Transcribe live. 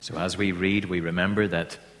So as we read, we remember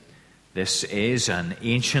that this is an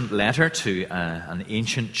ancient letter to an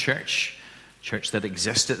ancient church that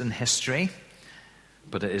existed in history,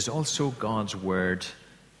 but it is also God's word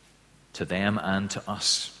to them and to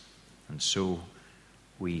us. And so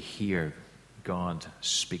we hear God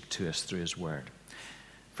speak to us through his word.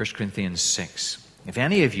 1 Corinthians 6. If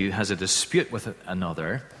any of you has a dispute with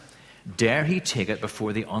another, dare he take it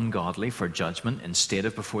before the ungodly for judgment instead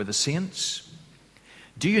of before the saints?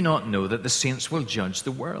 Do you not know that the saints will judge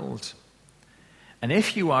the world? And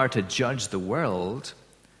if you are to judge the world,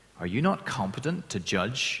 are you not competent to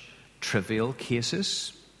judge trivial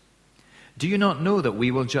cases? Do you not know that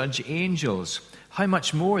we will judge angels? How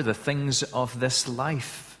much more the things of this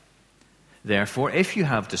life? Therefore, if you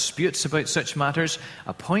have disputes about such matters,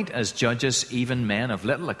 appoint as judges even men of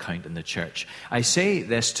little account in the church. I say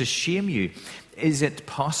this to shame you. Is it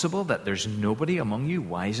possible that there's nobody among you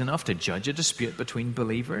wise enough to judge a dispute between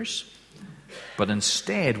believers? But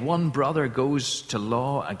instead, one brother goes to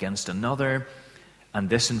law against another, and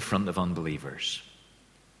this in front of unbelievers.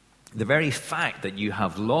 The very fact that you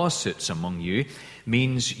have lawsuits among you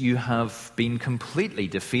means you have been completely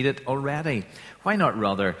defeated already. Why not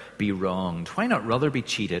rather be wronged? Why not rather be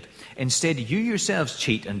cheated? Instead, you yourselves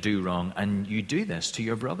cheat and do wrong, and you do this to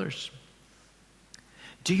your brothers.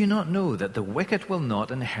 Do you not know that the wicked will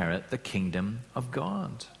not inherit the kingdom of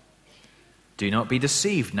God? Do not be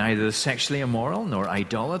deceived, neither the sexually immoral, nor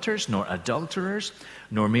idolaters, nor adulterers,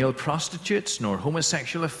 nor male prostitutes, nor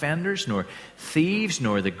homosexual offenders, nor thieves,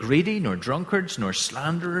 nor the greedy, nor drunkards, nor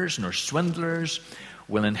slanderers, nor swindlers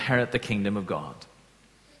will inherit the kingdom of God.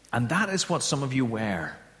 And that is what some of you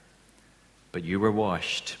were. But you were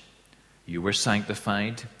washed, you were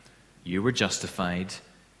sanctified, you were justified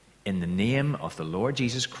in the name of the Lord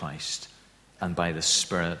Jesus Christ and by the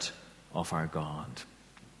Spirit of our God.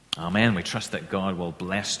 Amen. We trust that God will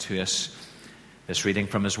bless to us this reading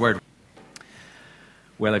from his word.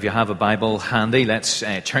 Well, if you have a Bible handy, let's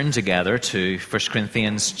turn together to 1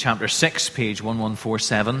 Corinthians chapter 6, page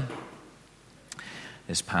 1147.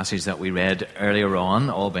 This passage that we read earlier on,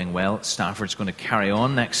 all being well, Stafford's going to carry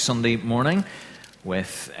on next Sunday morning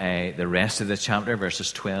with the rest of the chapter,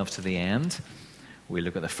 verses 12 to the end. We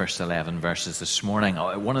look at the first 11 verses this morning.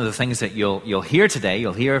 One of the things that you'll hear today,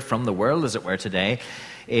 you'll hear from the world, as it were, today,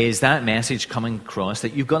 is that message coming across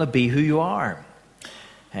that you've got to be who you are.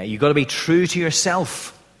 You've got to be true to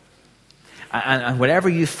yourself. And whatever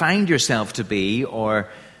you find yourself to be or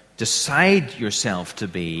decide yourself to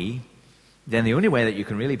be, then the only way that you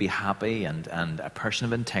can really be happy and a person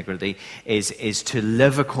of integrity is to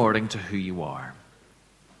live according to who you are.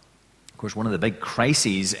 Of course, one of the big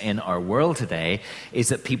crises in our world today is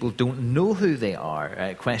that people don't know who they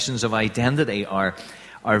are. Questions of identity are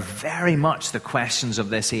very much the questions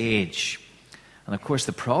of this age. And of course,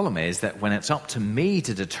 the problem is that when it's up to me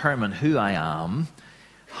to determine who I am,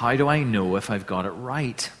 how do I know if I've got it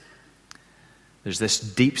right? There's this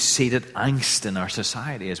deep-seated angst in our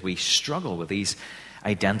society as we struggle with these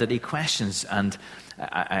identity questions. And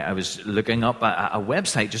I was looking up a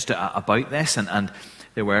website just about this, and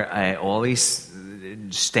there were all these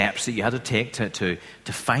steps that you had to take to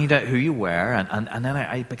find out who you were. And then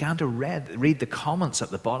I began to read the comments at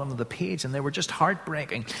the bottom of the page, and they were just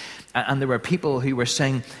heartbreaking. And there were people who were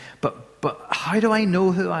saying, but how do I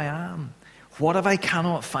know who I am? What if I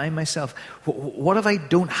cannot find myself? What if I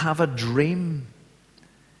don't have a dream?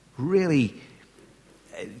 Really,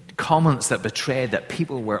 comments that betrayed that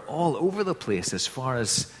people were all over the place as far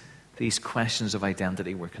as these questions of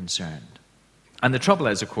identity were concerned. And the trouble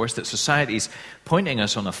is, of course, that society is pointing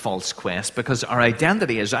us on a false quest because our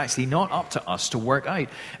identity is actually not up to us to work out.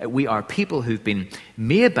 We are people who've been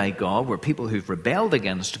made by God. We're people who've rebelled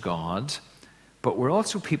against God. But we're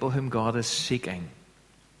also people whom God is seeking.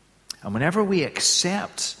 And whenever we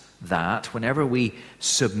accept that, whenever we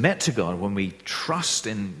submit to God, when we trust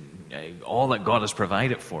in all that God has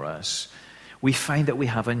provided for us, we find that we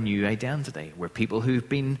have a new identity. We're people who've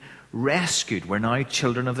been rescued. We're now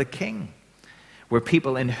children of the King. We're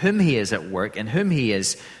people in whom he is at work, in whom he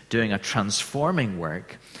is doing a transforming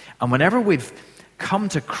work. And whenever we've come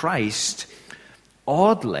to Christ,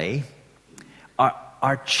 oddly,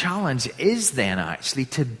 our challenge is then actually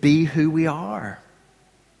to be who we are.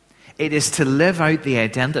 It is to live out the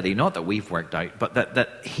identity, not that we've worked out, but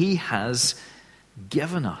that he has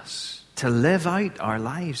given us, to live out our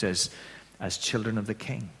lives as children of the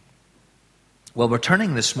King. Well, we're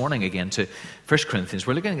turning this morning again to 1 Corinthians.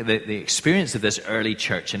 We're looking at the experience of this early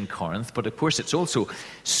church in Corinth, but of course it's also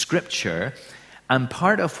Scripture. And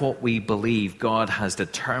part of what we believe God has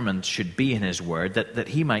determined should be in his word, that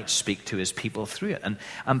he might speak to his people through it.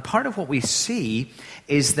 And part of what we see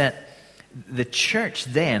is that the church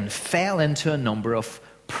then fell into a number of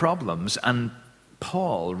problems, and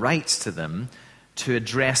Paul writes to them to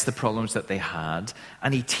address the problems that they had,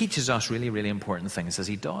 and he teaches us really, really important things as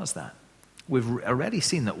he does that. We've already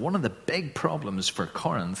seen that one of the big problems for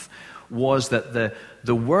Corinth was that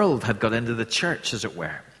the world had got into the church, as it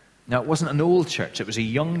were. Now, it wasn't an old church, it was a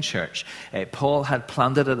young church. Paul had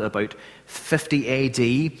planted it about 50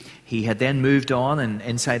 A.D. He had then moved on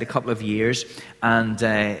inside a couple of years, and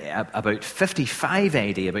about 55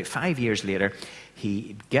 A.D., about 5 years later,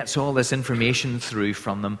 he gets all this information through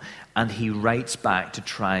from them, and he writes back to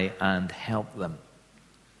try and help them.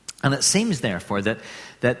 And it seems, therefore, that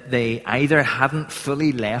they either hadn't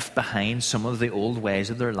fully left behind some of the old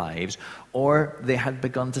ways of their lives, or they had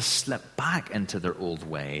begun to slip back into their old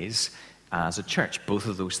ways as a church. Both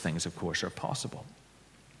of those things, of course, are possible.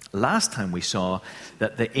 Last time we saw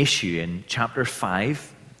that the issue in chapter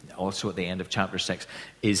 5, also at the end of chapter 6,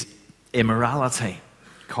 is immorality.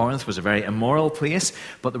 Corinth was a very immoral place,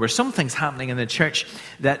 but there were some things happening in the church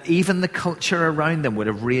that even the culture around them would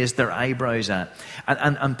have raised their eyebrows at.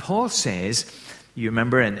 And Paul says, you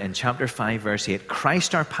remember in chapter 5, verse 8,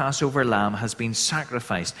 Christ our Passover lamb has been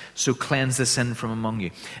sacrificed, so cleanse the sin from among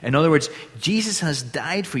you. In other words, Jesus has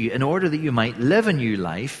died for you in order that you might live a new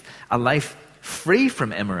life, a life free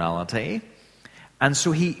from immorality. And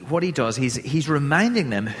so what he does, he's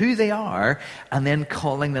reminding them who they are and then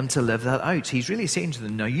calling them to live that out. He's really saying to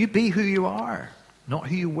them, now you be who you are, not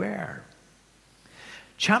who you were.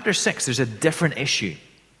 Chapter 6, there's a different issue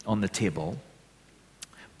on the table,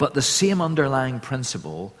 but the same underlying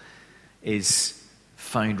principle is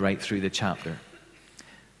found right through the chapter.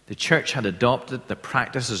 The church had adopted the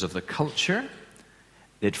practices of the culture.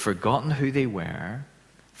 They'd forgotten who they were,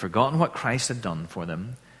 forgotten what Christ had done for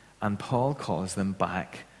them, and Paul calls them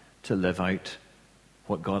back to live out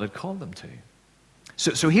what God had called them to.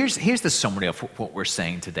 So here's the summary of what we're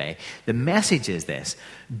saying today. The message is this: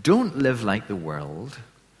 don't live like the world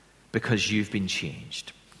because you've been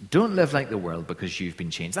changed. Don't live like the world because you've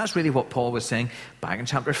been changed. That's really what Paul was saying back in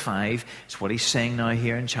chapter 5. It's what he's saying now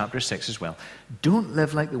here in chapter 6 as well. Don't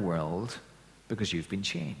live like the world because you've been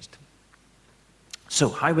changed. So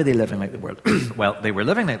how were they living like the world? Well, they were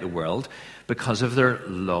living like the world because of their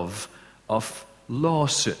love of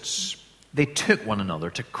lawsuits. They took one another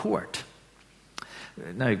to court.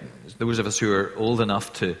 Now, those of us who are old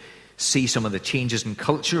enough to see some of the changes in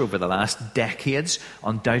culture over the last decades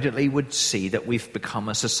undoubtedly would see that we've become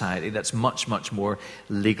a society that's much, much more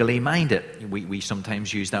legally minded. We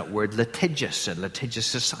sometimes use that word litigious, a litigious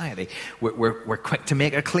society. We're quick to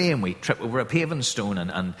make a claim. We trip over a paving stone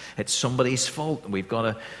and it's somebody's fault. And we've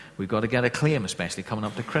got to get a claim, especially coming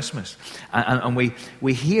up to Christmas. And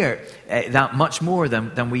we hear that much more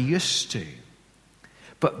than we used to.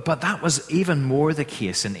 But that was even more the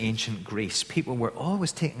case in ancient Greece. People were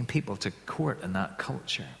always taking people to court in that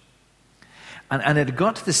culture. And it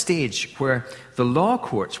got to the stage where the law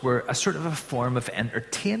courts were a sort of a form of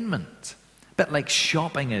entertainment. A bit like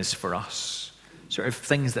shopping is for us. Sort of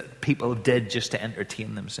things that people did just to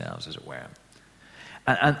entertain themselves, as it were.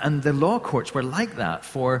 And the law courts were like that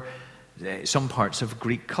for some parts of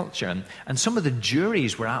Greek culture. And some of the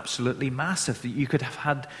juries were absolutely massive. You could have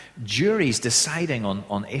had juries deciding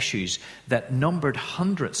on issues that numbered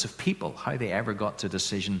hundreds of people. How they ever got to a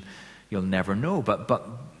decision, you'll never know. But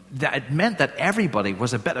it meant that everybody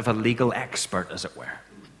was a bit of a legal expert, as it were.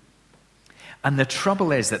 And the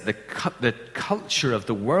trouble is that the culture of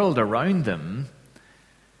the world around them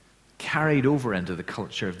carried over into the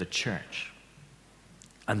culture of the church.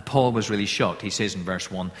 And Paul was really shocked. He says in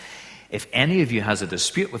verse 1, if any of you has a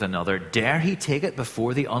dispute with another, dare he take it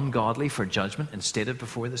before the ungodly for judgment instead of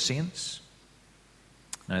before the saints?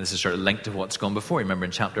 Now, this is sort of linked to what's gone before. Remember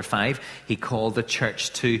in chapter 5, he called the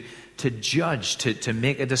church to judge, to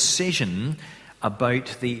make a decision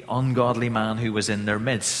about the ungodly man who was in their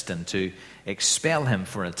midst and to expel him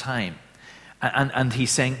for a time. And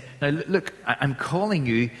he's saying, now look, I'm calling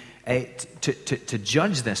you to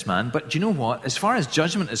judge this man, but do you know what? As far as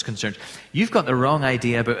judgment is concerned, you've got the wrong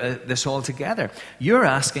idea about this altogether. You're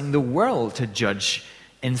asking the world to judge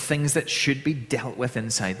in things that should be dealt with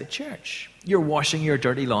inside the church. You're washing your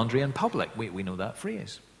dirty laundry in public. We know that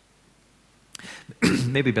phrase.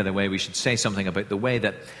 Maybe, by the way, we should say something about the way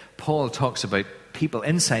that Paul talks about people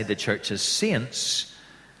inside the church as saints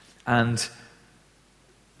and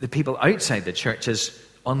the people outside the church as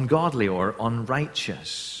ungodly or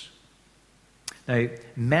unrighteous. Now,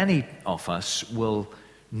 many of us will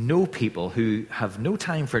know people who have no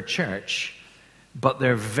time for church but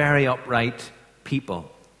they're very upright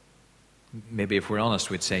people. Maybe if we're honest,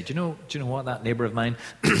 we'd say, do you know what, that neighbor of mine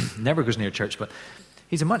never goes near church, but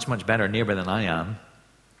he's a much, much better neighbor than I am.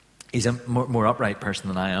 He's a more upright person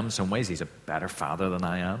than I am. In some ways, he's a better father than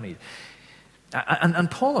I am. And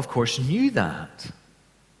Paul, of course, knew that.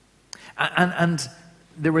 And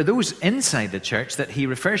there were those inside the church that he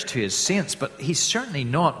refers to as saints, but he's certainly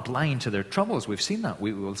not blind to their troubles. We've seen that.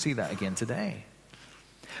 We will see that again today.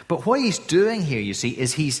 But what he's doing here, you see,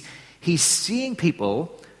 is he's seeing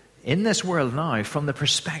people in this world now from the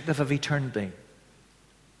perspective of eternity.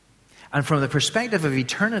 And from the perspective of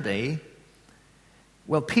eternity,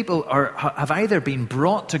 well, people have either been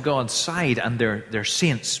brought to God's side and they're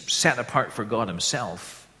saints set apart for God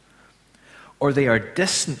himself, or they are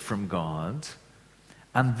distant from God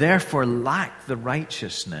and therefore lack the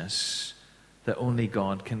righteousness that only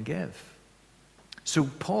God can give. So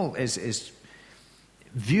Paul is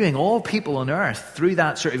viewing all people on earth through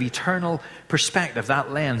that sort of eternal perspective,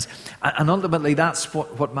 that lens. And ultimately, that's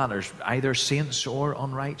what matters, either saints or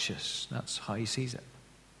unrighteous. That's how he sees it.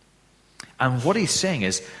 And what he's saying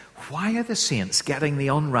is, why are the saints getting the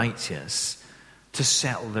unrighteous to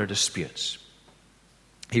settle their disputes?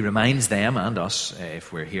 He reminds them and us,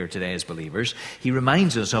 if we're here today as believers, he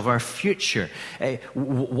reminds us of our future.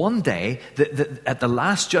 One day, at the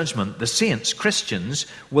last judgment, the saints, Christians,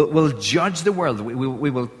 will judge the world. We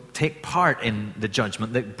will take part in the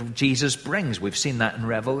judgment that Jesus brings. We've seen that in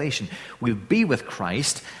Revelation. We'll be with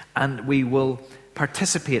Christ, and we will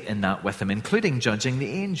participate in that with him, including judging the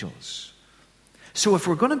angels. So if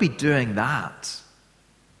we're going to be doing that,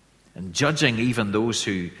 and judging even those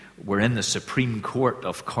who were in the Supreme Court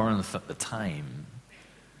of Corinth at the time,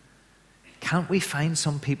 can't we find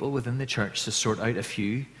some people within the church to sort out a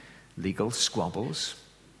few legal squabbles?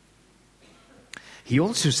 He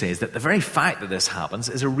also says that the very fact that this happens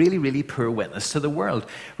is a really, really poor witness to the world.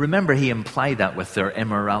 Remember, he implied that with their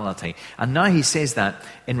immorality. And now he says that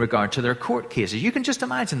in regard to their court cases. You can just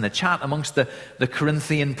imagine the chat amongst the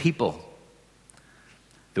Corinthian people.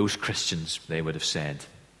 Those Christians, they would have said,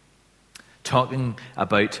 talking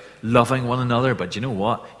about loving one another, but you know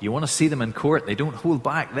what? You want to see them in court, they don't hold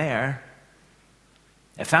back there.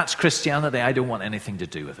 If that's Christianity, I don't want anything to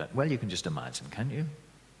do with it. Well, you can just imagine, can't you?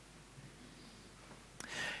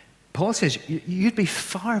 Paul says you'd be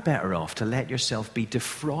far better off to let yourself be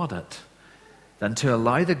defrauded than to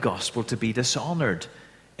allow the gospel to be dishonored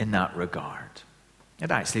in that regard. It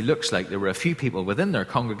actually looks like there were a few people within their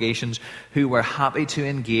congregations who were happy to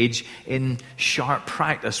engage in sharp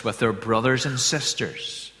practice with their brothers and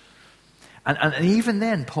sisters. And even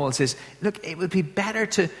then, Paul says, look, it would be better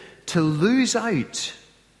to lose out,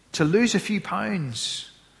 to lose a few pounds,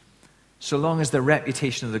 so long as the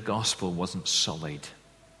reputation of the gospel wasn't sullied.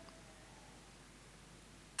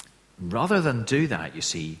 Rather than do that, you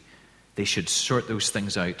see, they should sort those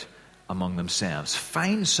things out among themselves.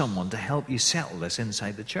 Find someone to help you settle this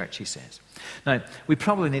inside the church, he says. Now, we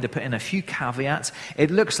probably need to put in a few caveats.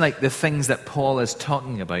 It looks like the things that Paul is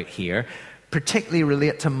talking about here particularly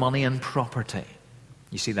relate to money and property.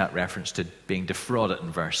 You see that reference to being defrauded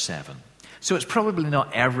in verse 7. So it's probably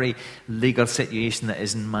not every legal situation that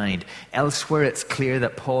is in mind. Elsewhere, it's clear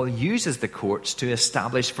that Paul uses the courts to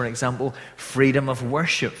establish, for example, freedom of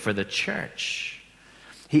worship for the church.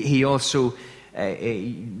 He also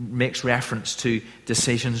makes reference to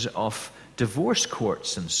decisions of divorce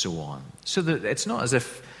courts and so on. So that it's not as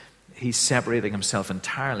if he's separating himself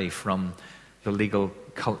entirely from the legal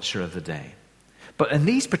culture of the day. But in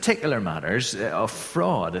these particular matters, of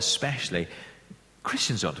fraud especially,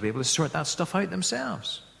 Christians ought to be able to sort that stuff out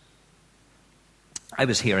themselves. I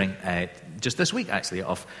was hearing just this week actually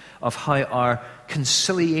of how our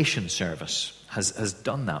conciliation service has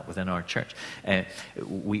done that within our church.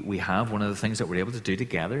 We have one of the things that we're able to do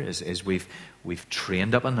together is we've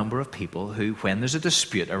trained up a number of people who, when there's a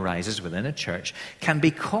dispute arises within a church, can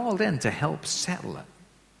be called in to help settle it.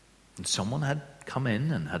 And someone had come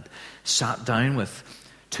in and had sat down with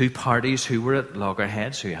two parties who were at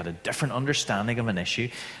loggerheads, who had a different understanding of an issue.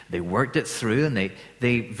 They worked it through, and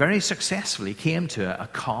they very successfully came to a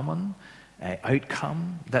common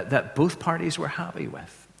outcome that both parties were happy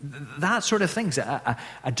with. That sort of thing's a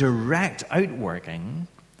direct outworking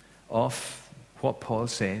of what Paul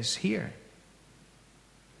says here.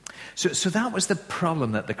 So that was the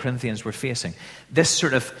problem that the Corinthians were facing. This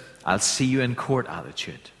sort of, I'll see you in court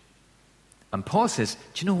attitude. And Paul says,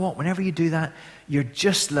 do you know what? Whenever you do that, you're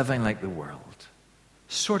just living like the world.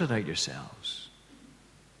 Sort it out yourselves.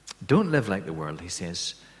 Don't live like the world, he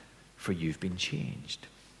says, for you've been changed.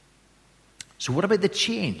 So what about the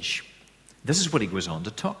change? This is what he goes on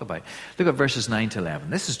to talk about. Look at verses 9 to 11.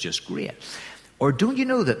 This is just great. Or don't you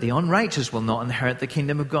know that the unrighteous will not inherit the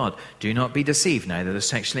kingdom of God? Do not be deceived, neither the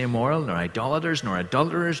sexually immoral, nor idolaters, nor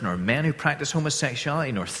adulterers, nor men who practice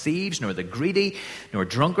homosexuality, nor thieves, nor the greedy, nor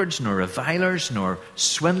drunkards, nor revilers, nor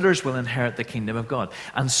swindlers will inherit the kingdom of God.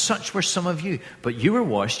 And such were some of you. But you were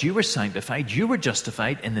washed, you were sanctified, you were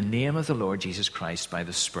justified in the name of the Lord Jesus Christ by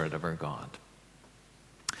the Spirit of our God.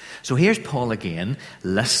 So here's Paul again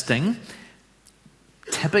listing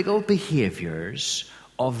typical behaviors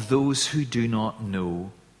of those who do not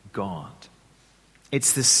know God.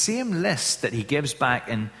 It's the same list that he gives back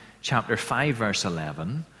in chapter 5, verse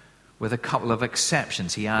 11, with a couple of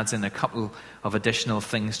exceptions. He adds in a couple of additional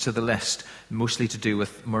things to the list, mostly to do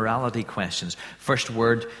with morality questions. First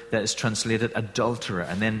word that is translated adulterer,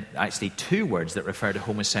 and then actually two words that refer to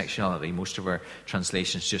homosexuality. Most of our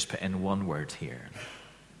translations just put in one word here.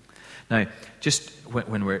 Now, just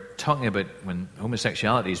when we're talking about when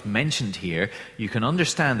homosexuality is mentioned here, you can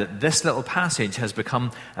understand that this little passage has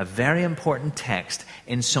become a very important text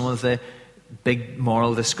in some of the big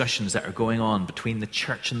moral discussions that are going on between the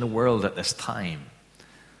church and the world at this time.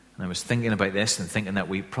 And I was thinking about this and thinking that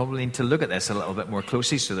we probably need to look at this a little bit more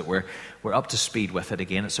closely so that we're up to speed with it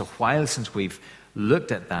again. It's a while since we've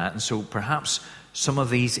looked at that, and so perhaps some of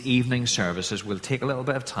these evening services will take a little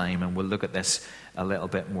bit of time and we'll look at this a little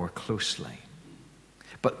bit more closely.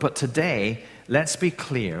 But today, let's be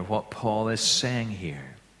clear what Paul is saying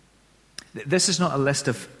here. This is not a list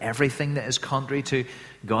of everything that is contrary to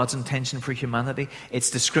God's intention for humanity. It's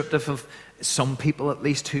descriptive of some people, at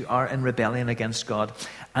least, who are in rebellion against God.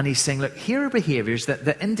 And he's saying, look, here are behaviors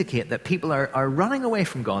that indicate that people are running away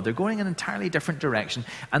from God. They're going in an entirely different direction,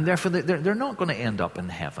 and therefore they're not going to end up in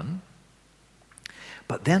heaven.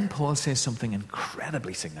 But then Paul says something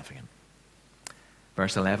incredibly significant.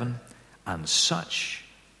 Verse 11, and such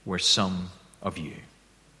were some of you.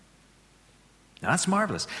 Now that's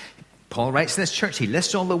marvelous. Paul writes to this church, he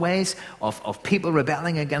lists all the ways of people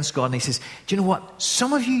rebelling against God, and he says, do you know what?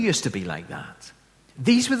 Some of you used to be like that.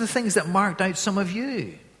 These were the things that marked out some of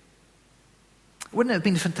you. Wouldn't it have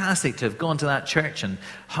been fantastic to have gone to that church and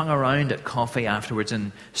hung around at coffee afterwards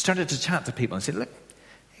and started to chat to people and said, look,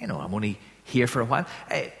 I'm only here for a while.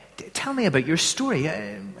 Tell me about your story.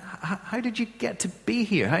 How did you get to be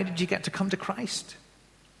here? How did you get to come to Christ?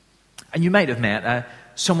 And you might have met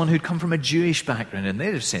someone who'd come from a Jewish background, and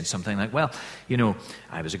they'd have said something like, well,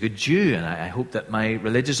 I was a good Jew, and I hoped that my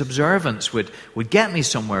religious observance would get me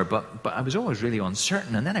somewhere, but I was always really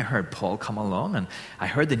uncertain. And then I heard Paul come along, and I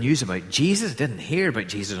heard the news about Jesus. I didn't hear about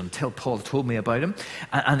Jesus until Paul told me about him.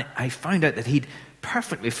 And I found out that he'd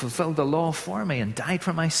perfectly fulfilled the law for me and died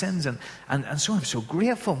for my sins. And so I'm so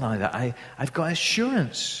grateful now that I've got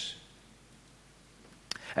assurance.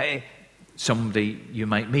 Somebody you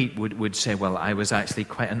might meet would say, well, I was actually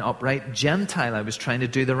quite an upright Gentile. I was trying to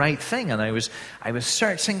do the right thing, and I was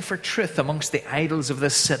searching for truth amongst the idols of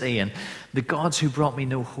this city and the gods who brought me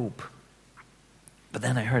no hope. But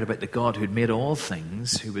then I heard about the God who'd made all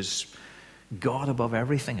things, who was God above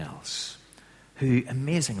everything else, who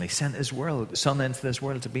amazingly sent his son into this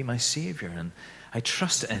world to be my Savior. And I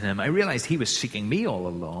trusted in him. I realized he was seeking me all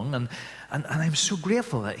along, and I'm so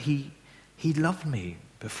grateful that he loved me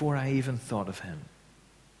before I even thought of him.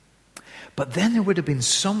 But then there would have been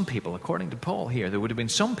some people, according to Paul here, there would have been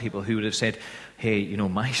some people who would have said, hey,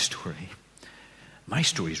 my story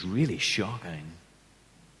is really shocking.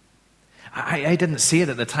 I didn't see it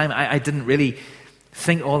at the time. I didn't really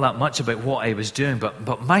think all that much about what I was doing,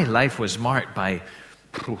 but my life was marked by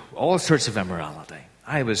all sorts of immorality.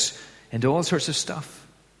 I was into all sorts of stuff.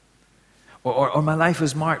 Or my life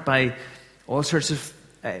was marked by all sorts of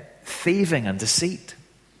thieving and deceit.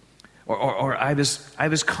 Or I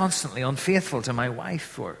was constantly unfaithful to my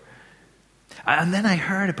wife. And then I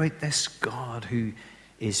heard about this God who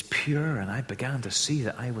is pure, and I began to see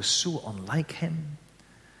that I was so unlike him.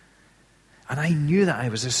 And I knew that I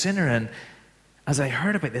was a sinner, and as I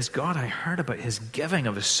heard about this God, I heard about his giving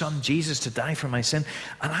of his son Jesus to die for my sin,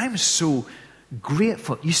 and I'm so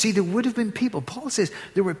grateful. You see, there would have been people, Paul says,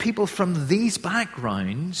 there were people from these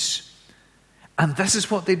backgrounds, and this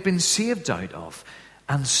is what they'd been saved out of.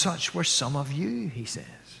 And such were some of you, he says.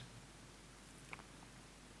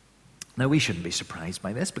 Now, we shouldn't be surprised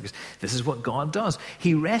by this, because this is what God does.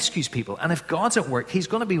 He rescues people. And if God's at work, he's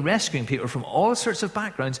going to be rescuing people from all sorts of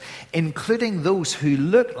backgrounds, including those who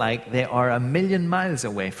look like they are a million miles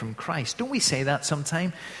away from Christ. Don't we say that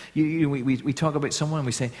sometime? We talk about someone and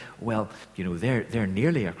we say, well, they're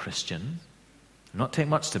nearly a Christian. Not take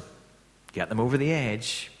much to get them over the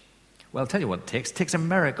edge. Well, I'll tell you what it takes. It takes a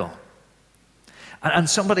miracle. And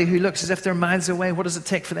somebody who looks as if they're miles away, what does it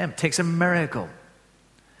take for them? It takes a miracle.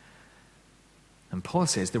 And Paul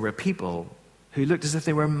says there were people who looked as if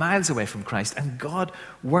they were miles away from Christ, and God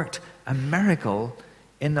worked a miracle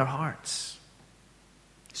in their hearts.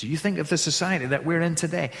 So you think of the society that we're in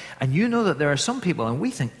today, and you know that there are some people, and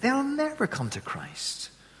we think they'll never come to Christ.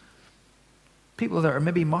 People that are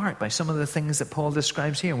maybe marked by some of the things that Paul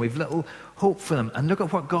describes here, and we've little hope for them. And look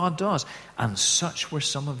at what God does. And such were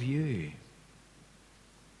some of you.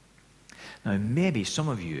 Now, maybe some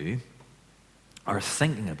of you are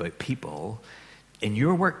thinking about people in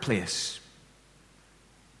your workplace,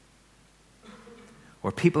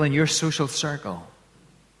 or people in your social circle,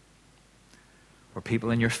 or people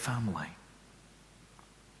in your family.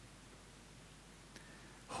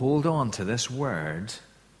 Hold on to this word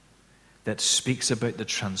that speaks about the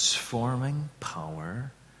transforming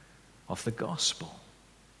power of the gospel.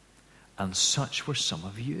 And such were some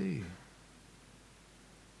of you.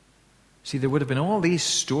 See, there would have been all these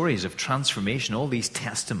stories of transformation, all these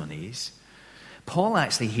testimonies. Paul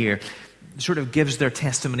actually here sort of gives their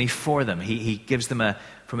testimony for them. He gives them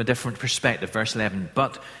from a different perspective. Verse 11,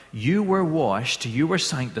 but you were washed, you were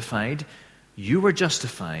sanctified, you were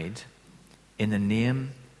justified in the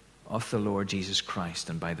name of the Lord Jesus Christ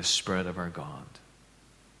and by the Spirit of our God.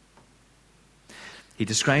 He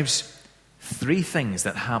describes three things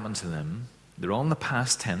that happened to them. They're all in the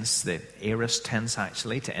past tense, the aorist tense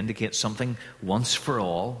actually, to indicate something once for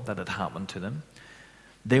all that had happened to them.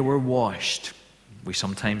 They were washed. We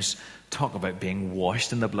sometimes talk about being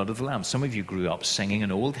washed in the blood of the Lamb. Some of you grew up singing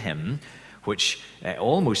an old hymn, which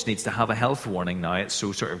almost needs to have a health warning now. It's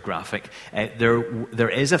so sort of graphic. There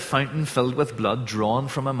is a fountain filled with blood drawn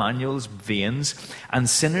from Emmanuel's veins, and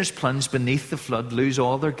sinners plunged beneath the flood lose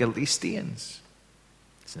all their guilty stains.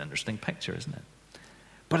 It's an interesting picture, isn't it?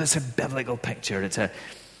 But it's a biblical picture. It's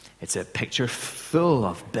a picture full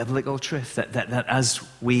of biblical truth, that as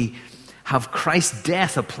we have Christ's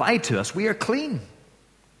death applied to us, we are clean.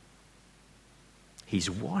 He's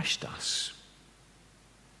washed us.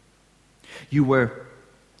 You were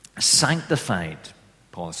sanctified,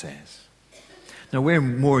 Paul says. Now, we're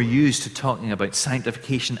more used to talking about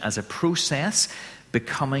sanctification as a process,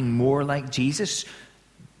 becoming more like Jesus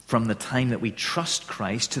from the time that we trust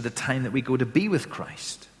Christ to the time that we go to be with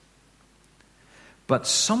Christ. But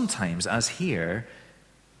sometimes, as here,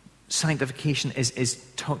 sanctification is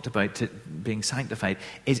talked about, being sanctified,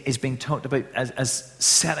 is being talked about as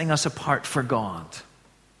setting us apart for God.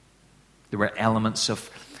 There were elements of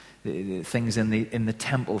things in the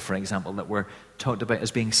temple, for example, that were talked about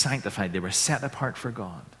as being sanctified. They were set apart for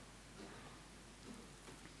God.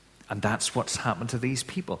 And that's what's happened to these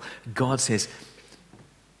people. God says,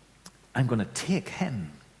 I'm going to take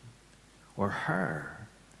him or her,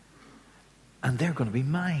 and they're going to be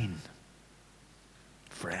mine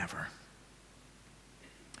forever.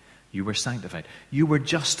 You were sanctified. You were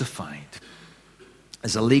justified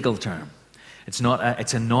as a legal term. It's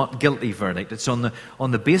a not guilty verdict. It's on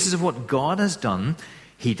the basis of what God has done.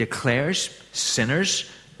 He declares sinners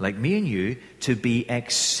like me and you to be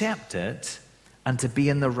accepted and to be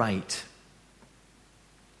in the right.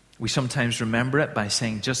 We sometimes remember it by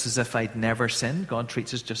saying, just as if I'd never sinned. God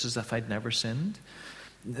treats us just as if I'd never sinned.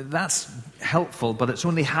 That's helpful, but it's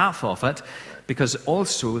only half of it, because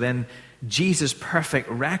also then Jesus' perfect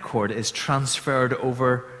record is transferred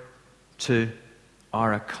over to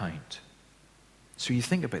our account. So you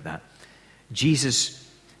think about that. Jesus,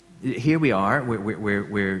 here we are,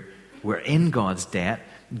 we're in God's debt.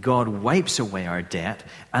 God wipes away our debt,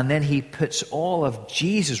 and then he puts all of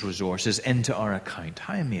Jesus' resources into our account.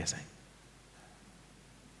 How amazing.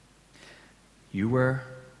 You were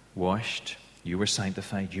washed, you were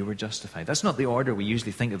sanctified, you were justified. That's not the order we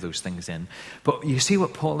usually think of those things in. But you see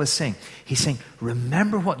what Paul is saying. He's saying,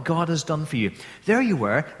 remember what God has done for you. There you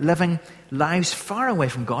were, living lives far away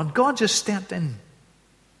from God. God just stepped in.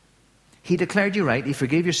 He declared you right. He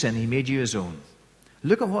forgave your sin. He made you his own.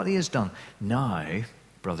 Look at what he has done. Now,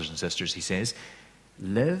 brothers and sisters, he says,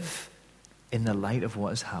 live in the light of what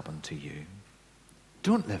has happened to you.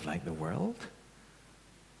 Don't live like the world,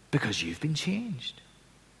 because you've been changed.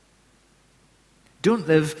 Don't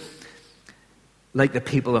live like the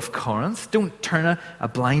people of Corinth. Don't turn a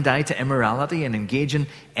blind eye to immorality and engage in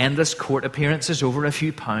endless court appearances over a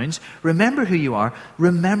few pounds. Remember who you are.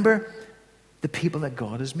 Remember the people that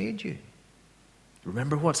God has made you.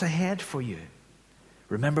 Remember what's ahead for you.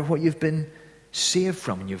 Remember what you've been saved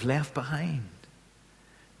from and you've left behind.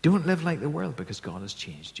 Don't live like the world, because God has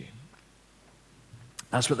changed you.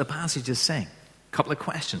 That's what the passage is saying. A couple of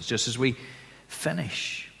questions just as we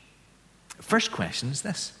finish. First question is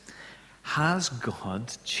this: has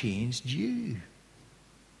God changed you?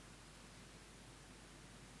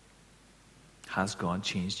 Has God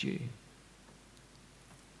changed you?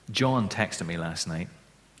 John texted me last night,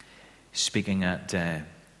 speaking at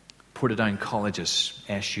Portadown College's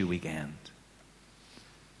SU weekend.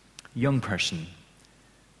 Young person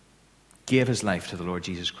gave his life to the Lord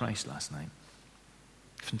Jesus Christ last night.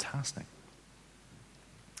 Fantastic.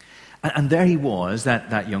 And there he was,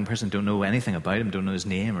 that young person. Don't know anything about him, don't know his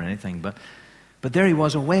name or anything, but there he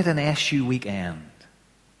was, away at an SU weekend,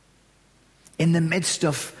 in the midst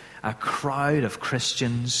of a crowd of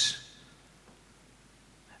Christians.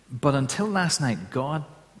 But until last night, God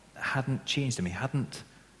hadn't changed him. He hadn't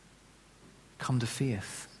come to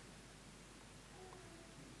faith.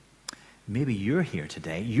 Maybe you're here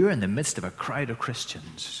today. You're in the midst of a crowd of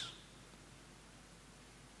Christians.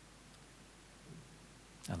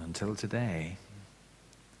 And until today,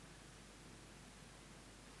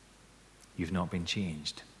 you've not been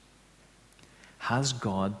changed. Has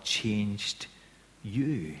God changed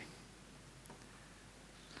you?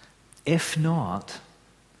 If not,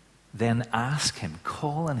 then ask him,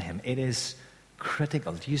 call on him. It is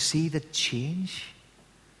critical. Do you see the change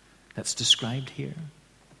that's described here?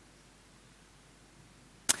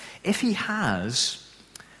 If he has,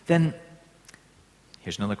 then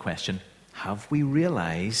here's another question. Have we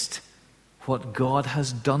realized what God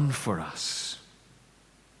has done for us?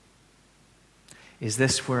 Is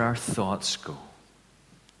this where our thoughts go?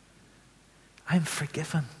 I'm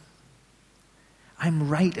forgiven. I'm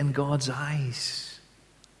right in God's eyes.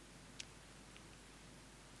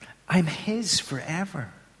 I'm his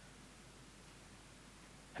forever.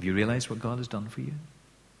 Have you realized what God has done for you?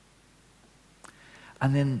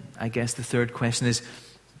 And then I guess the third question is,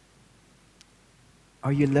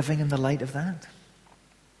 are you living in the light of that?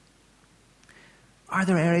 Are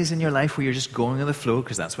there areas in your life where you're just going with the flow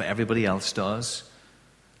because that's what everybody else does?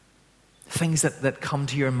 Things that come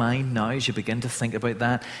to your mind now as you begin to think about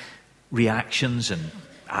that, reactions and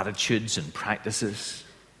attitudes and practices.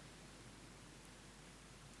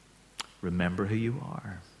 Remember who you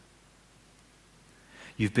are.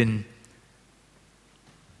 You've been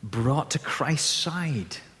brought to Christ's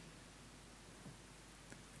side.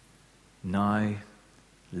 Now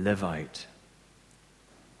live out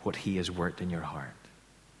what he has worked in your heart.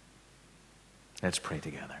 Let's pray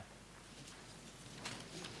together.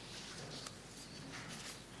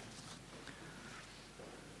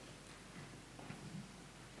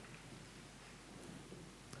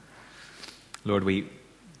 Lord,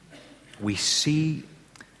 we see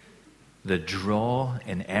the draw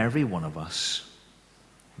in every one of us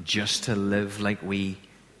just to live like we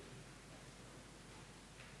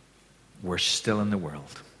were still in the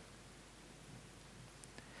world.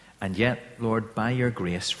 And yet, Lord, by your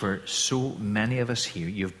grace, for so many of us here,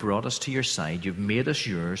 you've brought us to your side. You've made us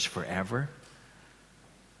yours forever.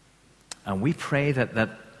 And we pray that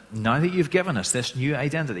now that you've given us this new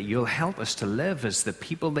identity, you'll help us to live as the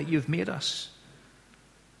people that you've made us.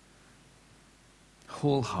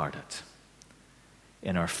 Wholehearted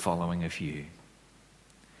in our following of you.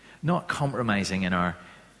 Not compromising in our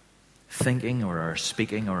thinking or our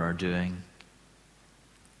speaking or our doing.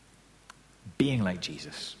 Being like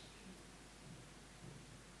Jesus.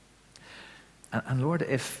 And Lord,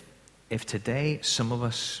 if today some of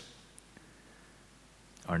us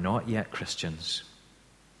are not yet Christians,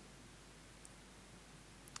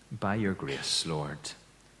 by your grace, Lord,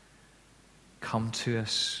 come to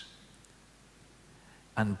us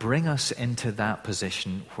and bring us into that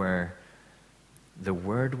position where the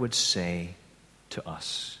word would say to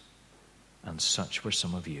us, and such were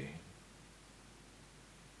some of you.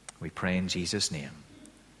 We pray in Jesus' name.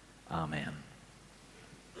 Amen.